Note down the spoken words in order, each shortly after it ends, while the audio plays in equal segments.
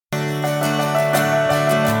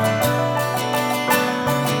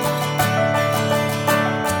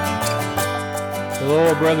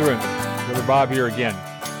Hello, brethren. Brother Bob here again.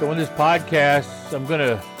 So in this podcast, I'm going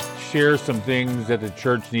to share some things that the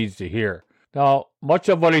church needs to hear. Now, much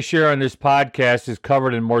of what I share on this podcast is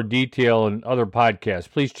covered in more detail in other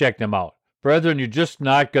podcasts. Please check them out. Brethren, you're just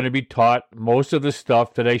not going to be taught most of the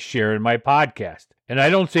stuff that I share in my podcast. And I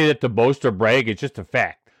don't say that to boast or brag, it's just a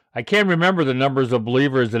fact. I can't remember the numbers of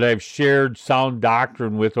believers that I've shared sound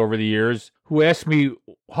doctrine with over the years who ask me,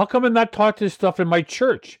 how come I'm not taught this stuff in my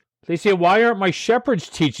church? They say, why aren't my shepherds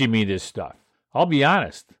teaching me this stuff? I'll be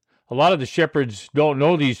honest. A lot of the shepherds don't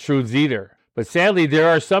know these truths either. But sadly, there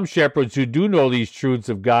are some shepherds who do know these truths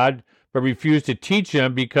of God, but refuse to teach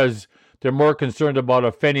them because they're more concerned about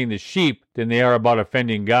offending the sheep than they are about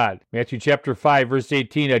offending God. Matthew chapter 5, verse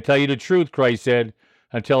 18, I tell you the truth, Christ said,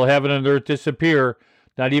 until heaven and earth disappear,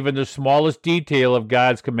 not even the smallest detail of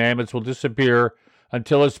God's commandments will disappear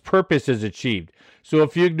until its purpose is achieved. So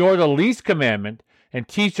if you ignore the least commandment and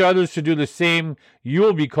teach others to do the same, you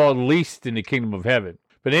will be called least in the kingdom of heaven.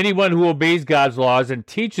 But anyone who obeys God's laws and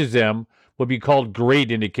teaches them will be called great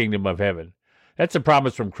in the kingdom of heaven. That's a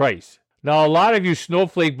promise from Christ. Now, a lot of you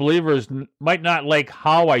snowflake believers might not like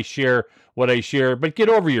how I share what I share, but get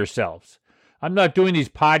over yourselves. I'm not doing these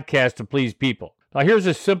podcasts to please people. Now, here's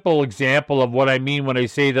a simple example of what I mean when I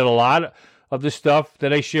say that a lot of the stuff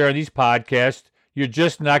that I share on these podcasts, you're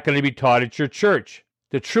just not going to be taught at your church.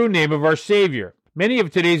 The true name of our Savior. Many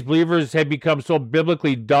of today's believers have become so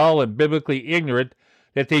biblically dull and biblically ignorant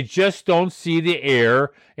that they just don't see the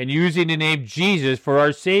error in using the name Jesus for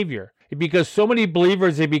our Savior. And because so many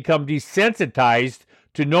believers have become desensitized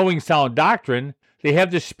to knowing sound doctrine, they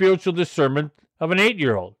have the spiritual discernment of an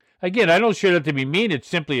 8-year-old. Again, I don't share that to be mean, it's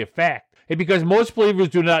simply a fact. And because most believers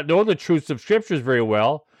do not know the truths of Scriptures very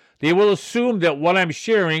well, they will assume that what I'm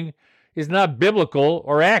sharing is not biblical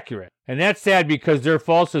or accurate. And that's sad because their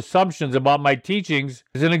false assumptions about my teachings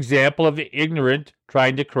is an example of the ignorant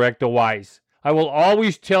trying to correct the wise. I will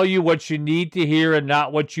always tell you what you need to hear and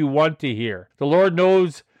not what you want to hear. The Lord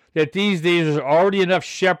knows that these days there's already enough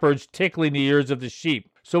shepherds tickling the ears of the sheep.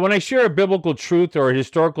 So when I share a biblical truth or a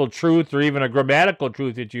historical truth or even a grammatical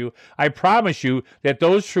truth with you, I promise you that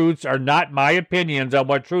those truths are not my opinions on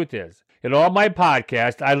what truth is. In all my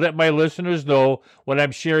podcasts, I let my listeners know when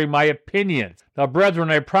I'm sharing my opinions. Now,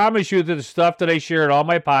 brethren, I promise you that the stuff that I share in all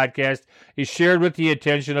my podcasts is shared with the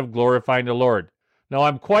intention of glorifying the Lord. Now,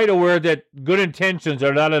 I'm quite aware that good intentions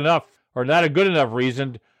are not enough or not a good enough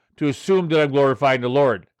reason to assume that I'm glorifying the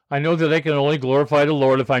Lord. I know that I can only glorify the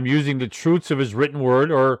Lord if I'm using the truths of His written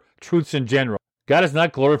word or truths in general. God is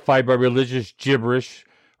not glorified by religious gibberish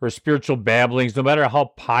or spiritual babblings, no matter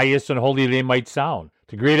how pious and holy they might sound.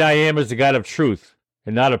 The great I Am is the God of truth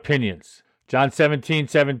and not opinions. John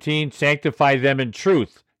 17:17, sanctify them in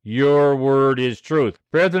truth. Your word is truth.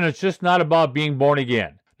 Brethren, it's just not about being born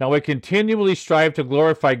again. Now, I continually strive to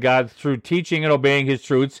glorify God through teaching and obeying His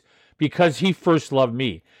truths because He first loved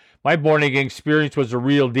me. My born-again experience was a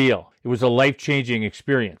real deal. It was a life-changing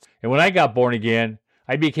experience. And when I got born again,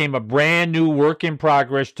 I became a brand new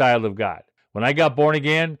work-in-progress child of God. When I got born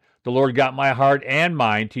again, the Lord got my heart and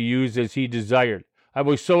mind to use as He desired. I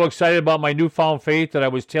was so excited about my newfound faith that I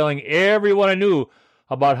was telling everyone I knew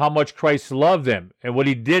about how much Christ loved them and what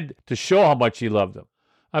He did to show how much He loved them.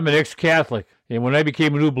 I'm an ex-Catholic, and when I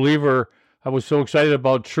became a new believer, I was so excited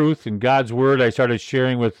about truth and God's Word, I started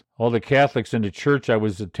sharing with all the Catholics in the church I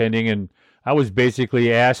was attending, and I was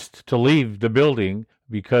basically asked to leave the building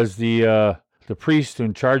because the priest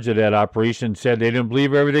in charge of that operation said they didn't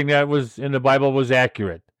believe everything that was in the Bible was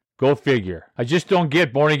accurate. Go figure. I just don't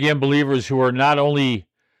get born-again believers who are not only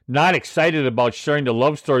not excited about sharing the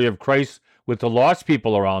love story of Christ with the lost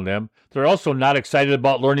people around them, they're also not excited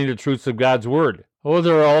about learning the truths of God's Word. Oh,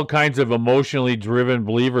 there are all kinds of emotionally driven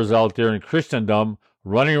believers out there in Christendom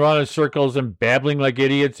running around in circles and babbling like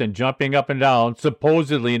idiots and jumping up and down,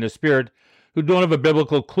 supposedly in the Spirit, who don't have a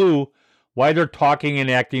biblical clue why they're talking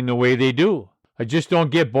and acting the way they do. I just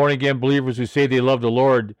don't get born-again believers who say they love the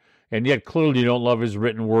Lord and yet clearly don't love His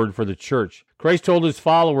written word for the church. Christ told His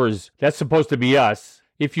followers, that's supposed to be us,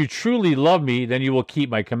 if you truly love me, then you will keep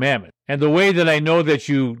my commandments. And the way that I know that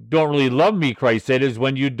you don't really love me, Christ said, is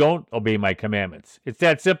when you don't obey my commandments. It's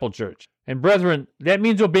that simple, church. And brethren, that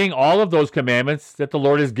means obeying all of those commandments that the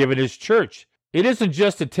Lord has given His church. It isn't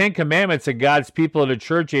just the 10 commandments that God's people in the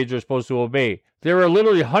church age are supposed to obey. There are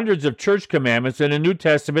literally hundreds of church commandments in the New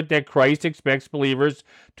Testament that Christ expects believers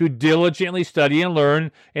to diligently study and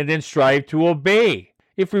learn and then strive to obey.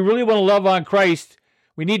 If we really want to love on Christ,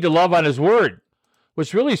 we need to love on His Word.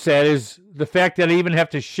 What's really sad is the fact that I even have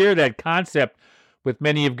to share that concept with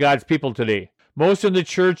many of God's people today. Most in the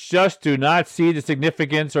church just do not see the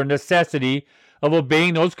significance or necessity of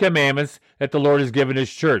obeying those commandments that the Lord has given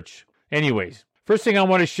his church. Anyways, first thing I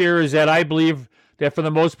want to share is that I believe that for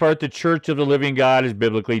the most part, the church of the living God is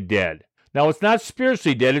biblically dead. Now, it's not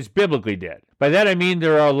spiritually dead, it's biblically dead. By that I mean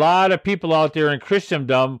there are a lot of people out there in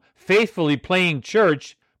Christendom faithfully playing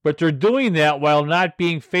church, but they're doing that while not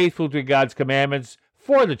being faithful to God's commandments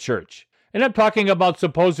for the church. And I'm talking about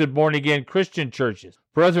supposed born-again Christian churches.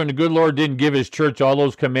 Brethren, the good Lord didn't give his church all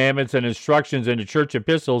those commandments and instructions in the church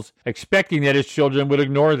epistles, expecting that his children would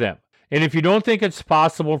ignore them. And if you don't think it's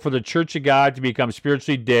possible for the church of God to become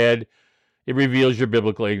spiritually dead, it reveals your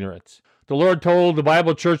biblical ignorance. The Lord told the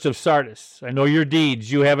Bible church of Sardis, I know your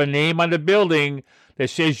deeds. You have a name on the building that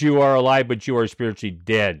says you are alive, but you are spiritually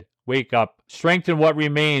dead. Wake up. Strengthen what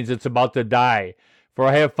remains. It's about to die. For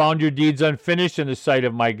I have found your deeds unfinished in the sight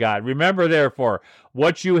of my God. Remember, therefore,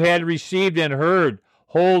 what you had received and heard.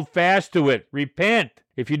 Hold fast to it. Repent.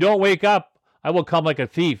 If you don't wake up, I will come like a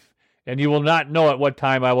thief, and you will not know at what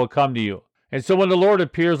time I will come to you. And so when the Lord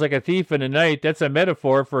appears like a thief in the night, that's a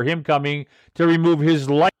metaphor for him coming to remove his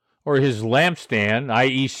light or his lampstand,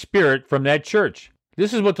 i.e. spirit, from that church.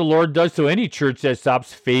 This is what the Lord does to any church that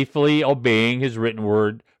stops faithfully obeying his written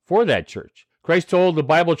word for that church. Christ told the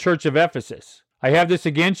Bible church of Ephesus, I have this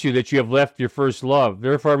against you, that you have left your first love.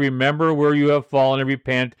 Therefore remember where you have fallen and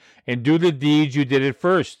repent, and do the deeds you did at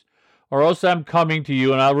first. Or else I'm coming to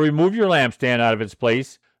you, and I'll remove your lampstand out of its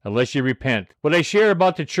place, unless you repent. What I share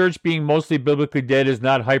about the church being mostly biblically dead is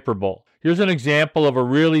not hyperbole. Here's an example of a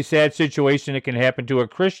really sad situation that can happen to a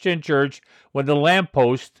Christian church when the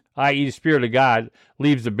lamppost, i.e. the Spirit of God,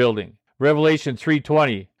 leaves the building. Revelation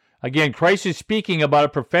 3:20. Again, Christ is speaking about a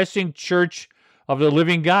professing church of the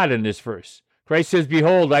living God in this verse. Christ says,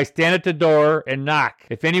 Behold, I stand at the door and knock.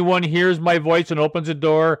 If anyone hears my voice and opens the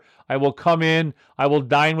door, I will come in, I will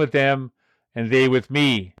dine with them, and they with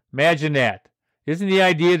me. Imagine that. Isn't the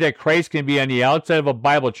idea that Christ can be on the outside of a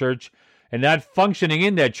Bible church and not functioning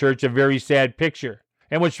in that church a very sad picture?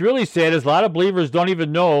 And what's really sad is a lot of believers don't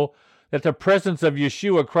even know that the presence of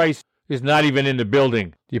Yeshua Christ is not even in the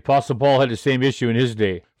building. The Apostle Paul had the same issue in his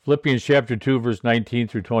day. Philippians chapter 2, verse 19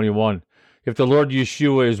 through 21. If the Lord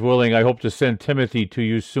Yeshua is willing, I hope to send Timothy to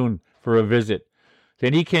you soon for a visit.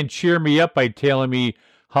 Then he can cheer me up by telling me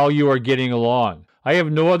how you are getting along. I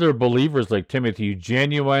have no other believers like Timothy who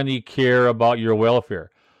genuinely care about your welfare.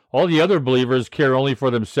 All the other believers care only for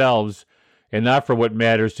themselves and not for what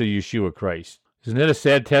matters to Yeshua Christ. Isn't that a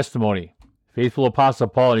sad testimony? Faithful Apostle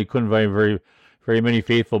Paul, and he couldn't find very many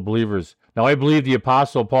faithful believers. Now, I believe the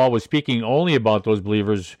Apostle Paul was speaking only about those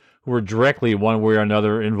believers who were directly one way or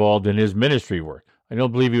another involved in his ministry work. I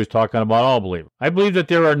don't believe he was talking about all believers. I believe that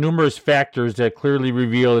there are numerous factors that clearly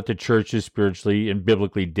reveal that the church is spiritually and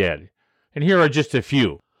biblically dead. And here are just a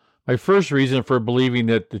few. My first reason for believing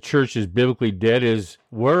that the church is biblically dead is,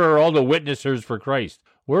 where are all the witnessers for Christ?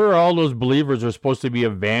 Where are all those believers who are supposed to be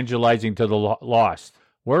evangelizing to the lost?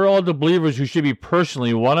 Where are all the believers who should be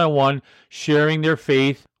personally, one-on-one, sharing their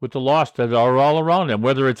faith with the lost that are all around them,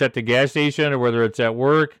 whether it's at the gas station or whether it's at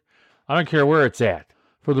work? I don't care where it's at.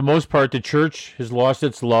 For the most part, the church has lost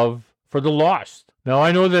its love for the lost. Now,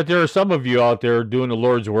 I know that there are some of you out there doing the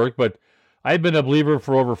Lord's work, but I've been a believer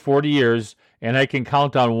for over 40 years, and I can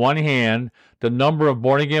count on one hand the number of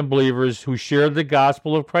born-again believers who shared the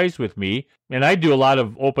gospel of Christ with me, and I do a lot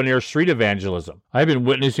of open-air street evangelism. I've been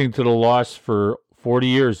witnessing to the lost for 40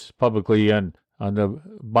 years publicly on the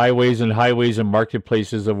byways and highways and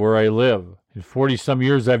marketplaces of where I live. In 40-some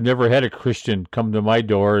years, I've never had a Christian come to my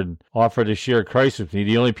door and offer to share Christ with me.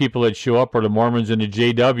 The only people that show up are the Mormons and the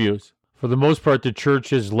JWs. For the most part, the church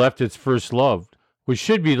has left its first love, which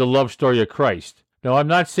should be the love story of Christ. Now, I'm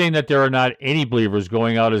not saying that there are not any believers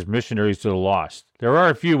going out as missionaries to the lost. There are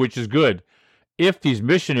a few, which is good, if these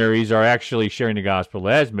missionaries are actually sharing the gospel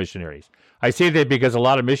as missionaries. I say that because a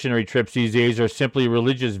lot of missionary trips these days are simply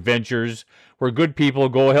religious ventures where good people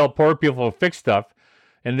go help poor people fix stuff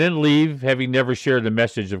and then leave having never shared the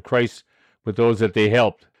message of Christ with those that they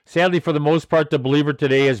helped. Sadly, for the most part, the believer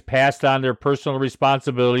today has passed on their personal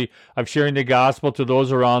responsibility of sharing the gospel to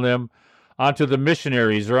those around them onto the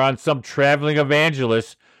missionaries or on some traveling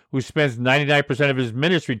evangelist who spends 99% of his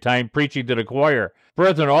ministry time preaching to the choir.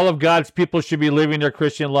 Brethren, all of God's people should be living their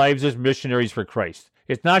Christian lives as missionaries for Christ.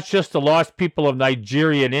 It's not just the lost people of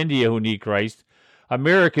Nigeria and India who need Christ.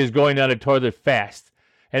 America is going down a toilet fast.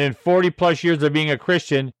 And in 40-plus years of being a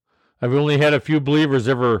Christian, I've only had a few believers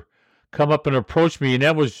ever come up and approach me, and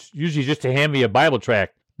that was usually just to hand me a Bible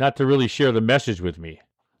tract, not to really share the message with me.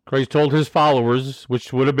 Christ told his followers,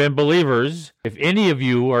 which would have been believers, if any of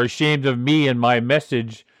you are ashamed of me and my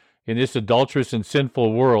message in this adulterous and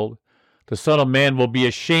sinful world, the Son of Man will be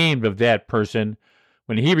ashamed of that person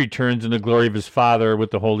when he returns in the glory of his Father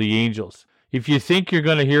with the holy angels. If you think you're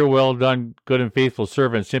going to hear, "Well done, good and faithful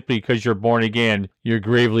servant," simply because you're born again, you're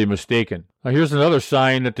gravely mistaken. Now, here's another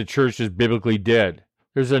sign that the church is biblically dead.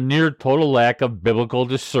 There's a near total lack of biblical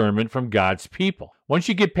discernment from God's people. Once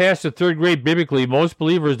you get past the third grade biblically, most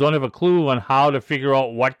believers don't have a clue on how to figure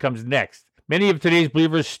out what comes next. Many of today's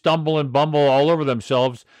believers stumble and bumble all over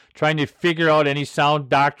themselves trying to figure out any sound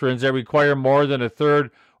doctrines that require more than a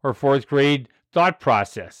third or fourth grade thought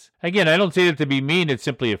process. Again, I don't say that to be mean, it's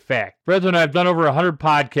simply a fact. Brethren, I've done over 100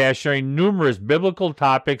 podcasts sharing numerous biblical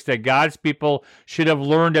topics that God's people should have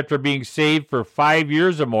learned after being saved for 5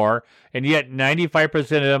 years or more, and yet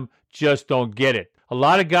 95% of them just don't get it. A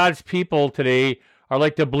lot of God's people today are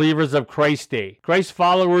like the believers of Christ's day. Christ's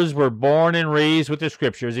followers were born and raised with the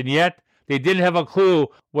scriptures, and yet they didn't have a clue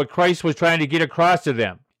what Christ was trying to get across to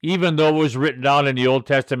them, even though it was written down in the Old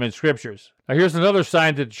Testament scriptures. Now, here's another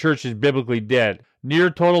sign that the church is biblically dead. Near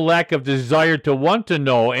total lack of desire to want to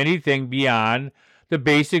know anything beyond the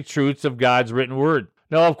basic truths of God's written word.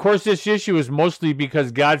 Now, of course, this issue is mostly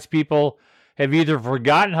because God's people have either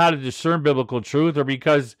forgotten how to discern biblical truth or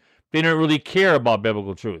because they don't really care about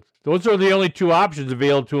biblical truth. Those are the only two options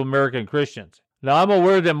available to American Christians. Now, I'm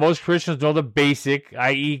aware that most Christians know the basic,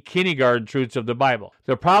 i.e. kindergarten truths of the Bible.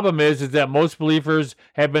 The problem is that most believers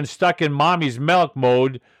have been stuck in mommy's milk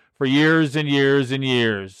mode for years and years and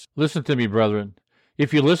years. Listen to me, brethren.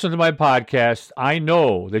 If you listen to my podcast, I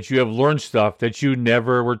know that you have learned stuff that you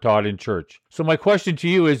never were taught in church. So my question to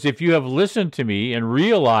you is, if you have listened to me and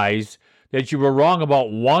realized that you were wrong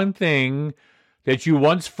about one thing that you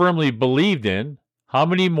once firmly believed in, how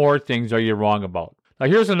many more things are you wrong about? Now,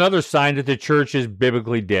 here's another sign that the church is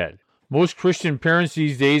biblically dead. Most Christian parents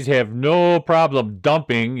these days have no problem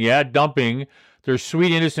dumping their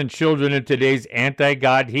sweet, innocent children in today's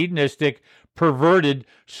anti-God, hedonistic, perverted,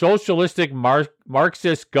 socialistic,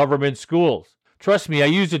 Marxist government schools. Trust me, I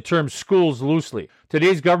use the term schools loosely.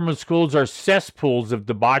 Today's government schools are cesspools of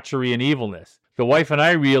debauchery and evilness. The wife and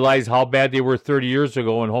I realized how bad they were 30 years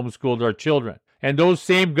ago and homeschooled our children. And those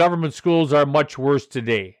same government schools are much worse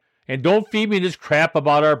today. And don't feed me this crap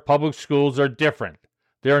about our public schools are different.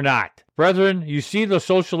 They're not. Brethren, you see the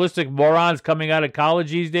socialistic morons coming out of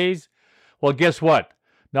college these days? Well, guess what?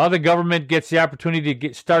 Now the government gets the opportunity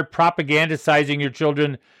to start propagandizing your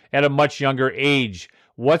children at a much younger age.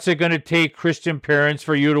 What's it going to take, Christian parents,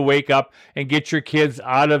 for you to wake up and get your kids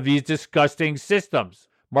out of these disgusting systems?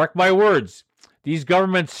 Mark my words, these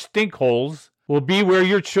government stinkholes will be where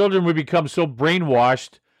your children will become so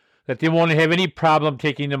brainwashed that they won't have any problem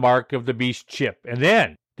taking the mark of the beast chip. And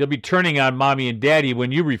then they'll be turning on mommy and daddy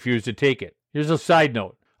when you refuse to take it. Here's a side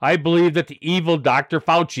note. I believe that the evil Dr.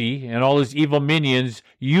 Fauci and all his evil minions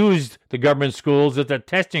used the government schools as the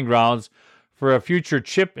testing grounds for a future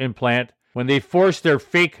chip implant when they forced their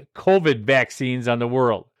fake COVID vaccines on the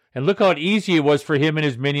world. And look how easy it was for him and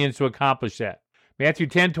his minions to accomplish that. Matthew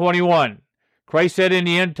 10:21. Christ said in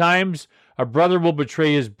the end times, a brother will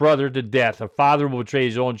betray his brother to death. A father will betray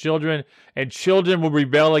his own children, and children will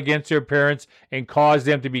rebel against their parents and cause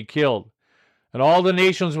them to be killed. And all the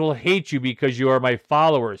nations will hate you because you are my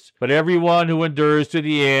followers. But everyone who endures to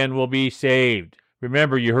the end will be saved.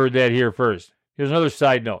 Remember, you heard that here first. Here's another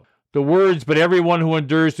side note. The words, "but everyone who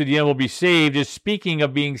endures to the end will be saved," is speaking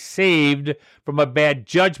of being saved from a bad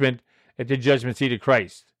judgment at the judgment seat of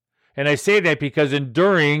Christ. And I say that because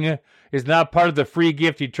enduring is not part of the free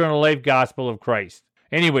gift, eternal life gospel of Christ.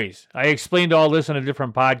 Anyways, I explained all this in a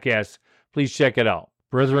different podcast. Please check it out.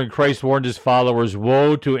 Brethren, Christ warned his followers,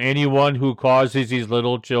 woe to anyone who causes these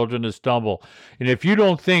little children to stumble. And if you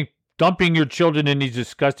don't think dumping your children in these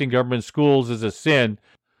disgusting government schools is a sin,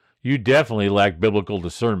 you definitely lack biblical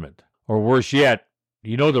discernment. Or worse yet,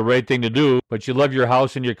 you know the right thing to do, but you love your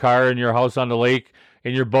house and your car and your house on the lake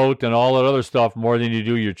and your boat and all that other stuff more than you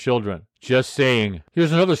do your children. Just saying.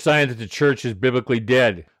 Here's another sign that the church is biblically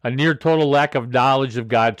dead. A near total lack of knowledge of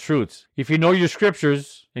God's truths. If you know your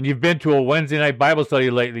scriptures and you've been to a Wednesday night Bible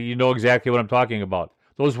study lately, you know exactly what I'm talking about.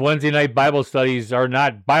 Those Wednesday night Bible studies are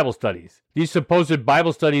not Bible studies. These supposed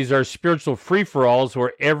Bible studies are spiritual free-for-alls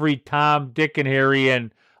where every Tom, Dick, and Harry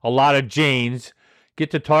and a lot of Janes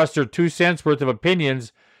get to toss their 2 cents worth of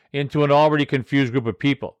opinions into an already confused group of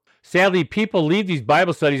people. Sadly, people leave these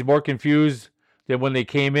Bible studies more confused than when they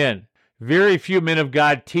came in. Very few men of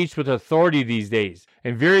God teach with authority these days,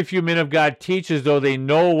 and very few men of God teach as though they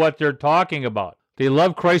know what they're talking about. They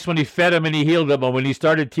loved Christ when he fed them and he healed them, but when he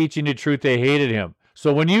started teaching the truth, they hated him.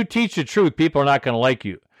 So when you teach the truth, people are not going to like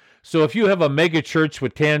you. So if you have a mega church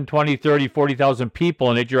with 10, 20, 30, 40,000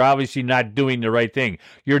 people in it, you're obviously not doing the right thing.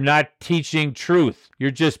 You're not teaching truth.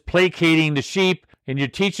 You're just placating the sheep and you're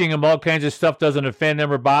teaching them all kinds of stuff doesn't offend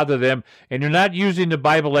them or bother them, and you're not using the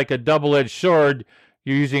Bible like a double-edged sword,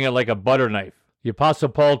 you're using it like a butter knife. The Apostle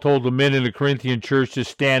Paul told the men in the Corinthian church to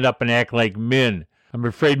stand up and act like men. I'm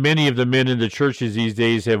afraid many of the men in the churches these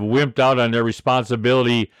days have wimped out on their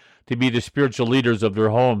responsibility to be the spiritual leaders of their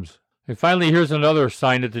homes. And finally, here's another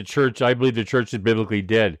sign that I believe the church is biblically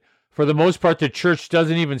dead. For the most part, the church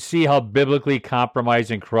doesn't even see how biblically compromised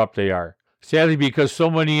and corrupt they are. Sadly, because so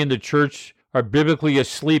many in the church are biblically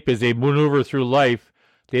asleep as they maneuver through life,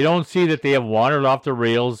 they don't see that they have wandered off the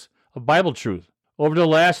rails of Bible truth. Over the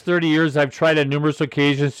last 30 years, I've tried on numerous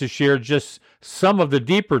occasions to share just some of the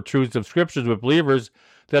deeper truths of Scriptures with believers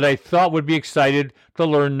that I thought would be excited to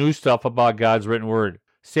learn new stuff about God's written word.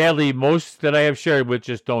 Sadly, most that I have shared with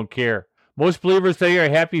just don't care. Most believers today are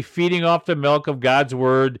happy feeding off the milk of God's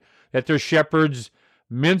word that their shepherds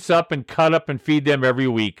mince up and cut up and feed them every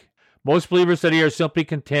week. Most believers today are simply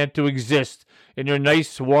content to exist in their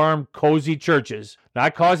nice, warm, cozy churches,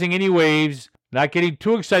 not causing any waves, not getting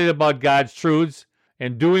too excited about God's truths,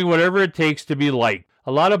 and doing whatever it takes to be liked.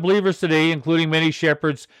 A lot of believers today, including many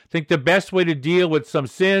shepherds, think the best way to deal with some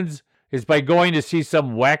sins is by going to see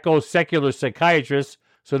some wacko secular psychiatrist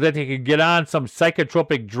so that they can get on some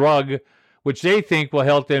psychotropic drug which they think will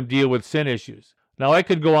help them deal with sin issues. Now, I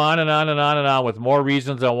could go on and on and on and on with more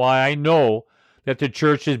reasons on why I know that the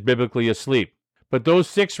church is biblically asleep. But those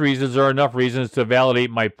 6 reasons are enough reasons to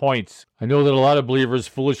validate my points. I know that a lot of believers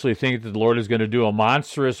foolishly think that the Lord is going to do a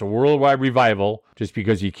monstrous worldwide revival just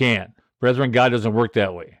because he can. Brethren, God doesn't work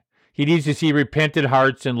that way. He needs to see repentant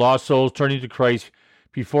hearts and lost souls turning to Christ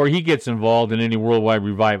before he gets involved in any worldwide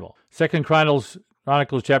revival. 2 Chronicles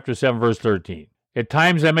chapter 7, verse 13. At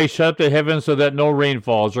times I may shut up the heavens so that no rain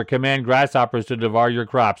falls, or command grasshoppers to devour your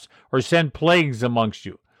crops, or send plagues amongst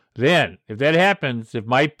you. Then, if that happens, if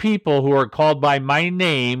my people who are called by my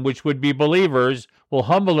name, which would be believers, will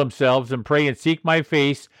humble themselves and pray and seek my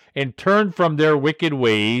face and turn from their wicked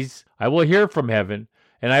ways, I will hear from heaven,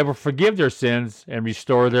 and I will forgive their sins and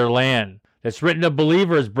restore their land. That's written of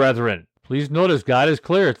believers, brethren. Please notice, God is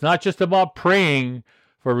clear. It's not just about praying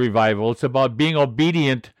for revival. It's about being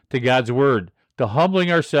obedient to God's word, to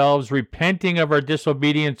humbling ourselves, repenting of our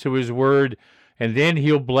disobedience to his word, and then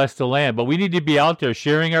he'll bless the land. But we need to be out there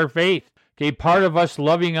sharing our faith. Okay, part of us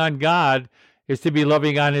loving on God is to be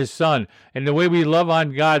loving on his Son. And the way we love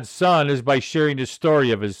on God's Son is by sharing the story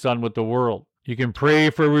of his Son with the world. You can pray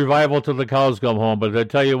for revival till the cows come home, but I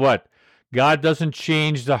tell you what, God doesn't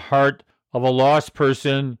change the heart of a lost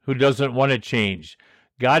person who doesn't want it changed.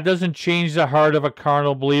 God doesn't change the heart of a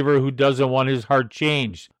carnal believer who doesn't want his heart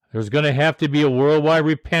changed. There's going to have to be a worldwide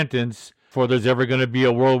repentance before there's ever going to be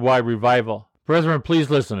a worldwide revival. Brethren,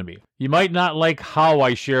 please listen to me. You might not like how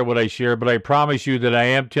I share what I share, but I promise you that I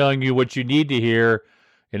am telling you what you need to hear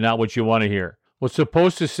and not what you want to hear. What's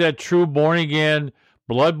supposed to set true born-again,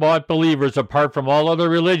 blood-bought believers apart from all other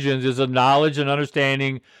religions is a knowledge and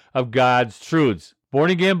understanding of God's truths.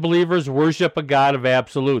 Born-again believers worship a God of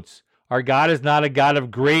absolutes. Our God is not a God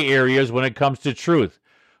of gray areas when it comes to truth.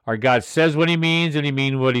 Our God says what he means, and he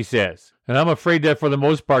means what he says. And I'm afraid that for the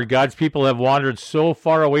most part, God's people have wandered so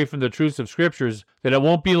far away from the truths of Scriptures that it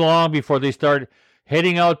won't be long before they start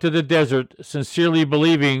heading out to the desert, sincerely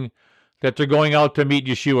believing that they're going out to meet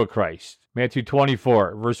Yeshua Christ. Matthew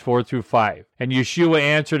 24, verse 4 through 5. And Yeshua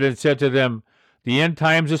answered and said to them, the end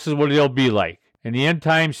times, this is what it'll be like. In the end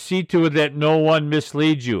times, see to it that no one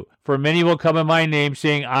misleads you. For many will come in my name,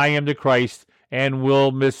 saying, I am the Christ, and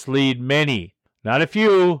will mislead many. Not a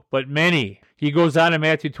few, but many. He goes on in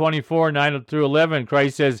Matthew 24, 9 through 11.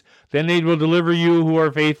 Christ says, then they will deliver you who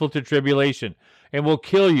are faithful to tribulation, and will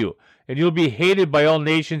kill you, and you'll be hated by all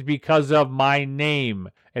nations because of my name.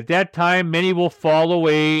 At that time, many will fall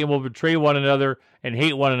away and will betray one another and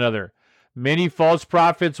hate one another. Many false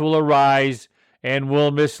prophets will arise and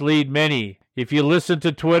will mislead many. If you listen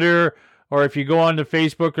to Twitter, or if you go on the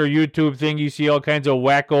Facebook or YouTube thing, you see all kinds of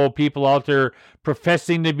wacko people out there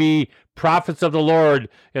professing to be prophets of the Lord,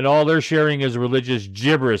 and all they're sharing is religious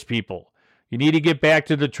gibberish, people. You need to get back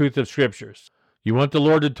to the truth of Scriptures. You want the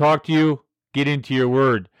Lord to talk to you? Get into your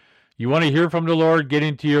word. You want to hear from the Lord? Get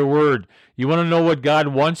into your word. You want to know what God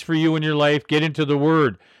wants for you in your life? Get into the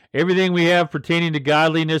word. Everything we have pertaining to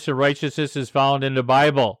godliness and righteousness is found in the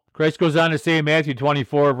Bible. Christ goes on to say in Matthew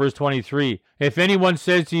 24, verse 23, if anyone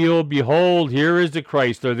says to you, behold, here is the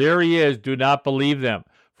Christ, or there he is, do not believe them.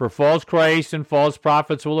 For false Christs and false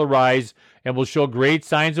prophets will arise and will show great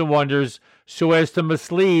signs and wonders, so as to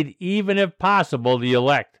mislead, even if possible, the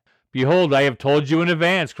elect. Behold, I have told you in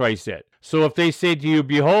advance, Christ said. So if they say to you,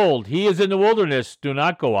 behold, he is in the wilderness, do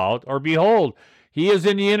not go out. Or behold, He is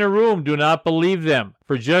in the inner room. Do not believe them.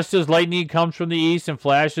 For just as lightning comes from the east and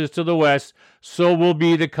flashes to the west, so will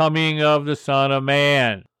be the coming of the Son of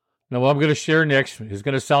Man. Now, what I'm going to share next is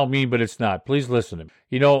going to sound mean, but it's not. Please listen to me.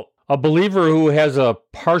 You know, a believer who has a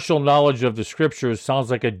partial knowledge of the Scriptures sounds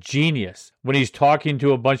like a genius when he's talking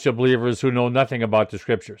to a bunch of believers who know nothing about the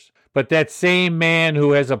Scriptures. But that same man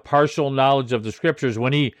who has a partial knowledge of the Scriptures,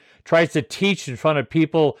 when he tries to teach in front of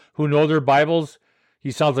people who know their Bibles,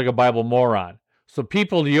 he sounds like a Bible moron. So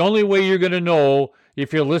people, the only way you're going to know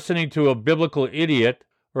if you're listening to a biblical idiot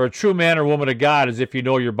or a true man or woman of God is if you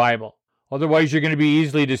know your Bible. Otherwise, you're going to be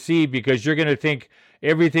easily deceived because you're going to think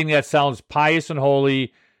everything that sounds pious and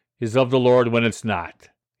holy is of the Lord when it's not.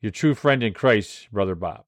 Your true friend in Christ, Brother Bob.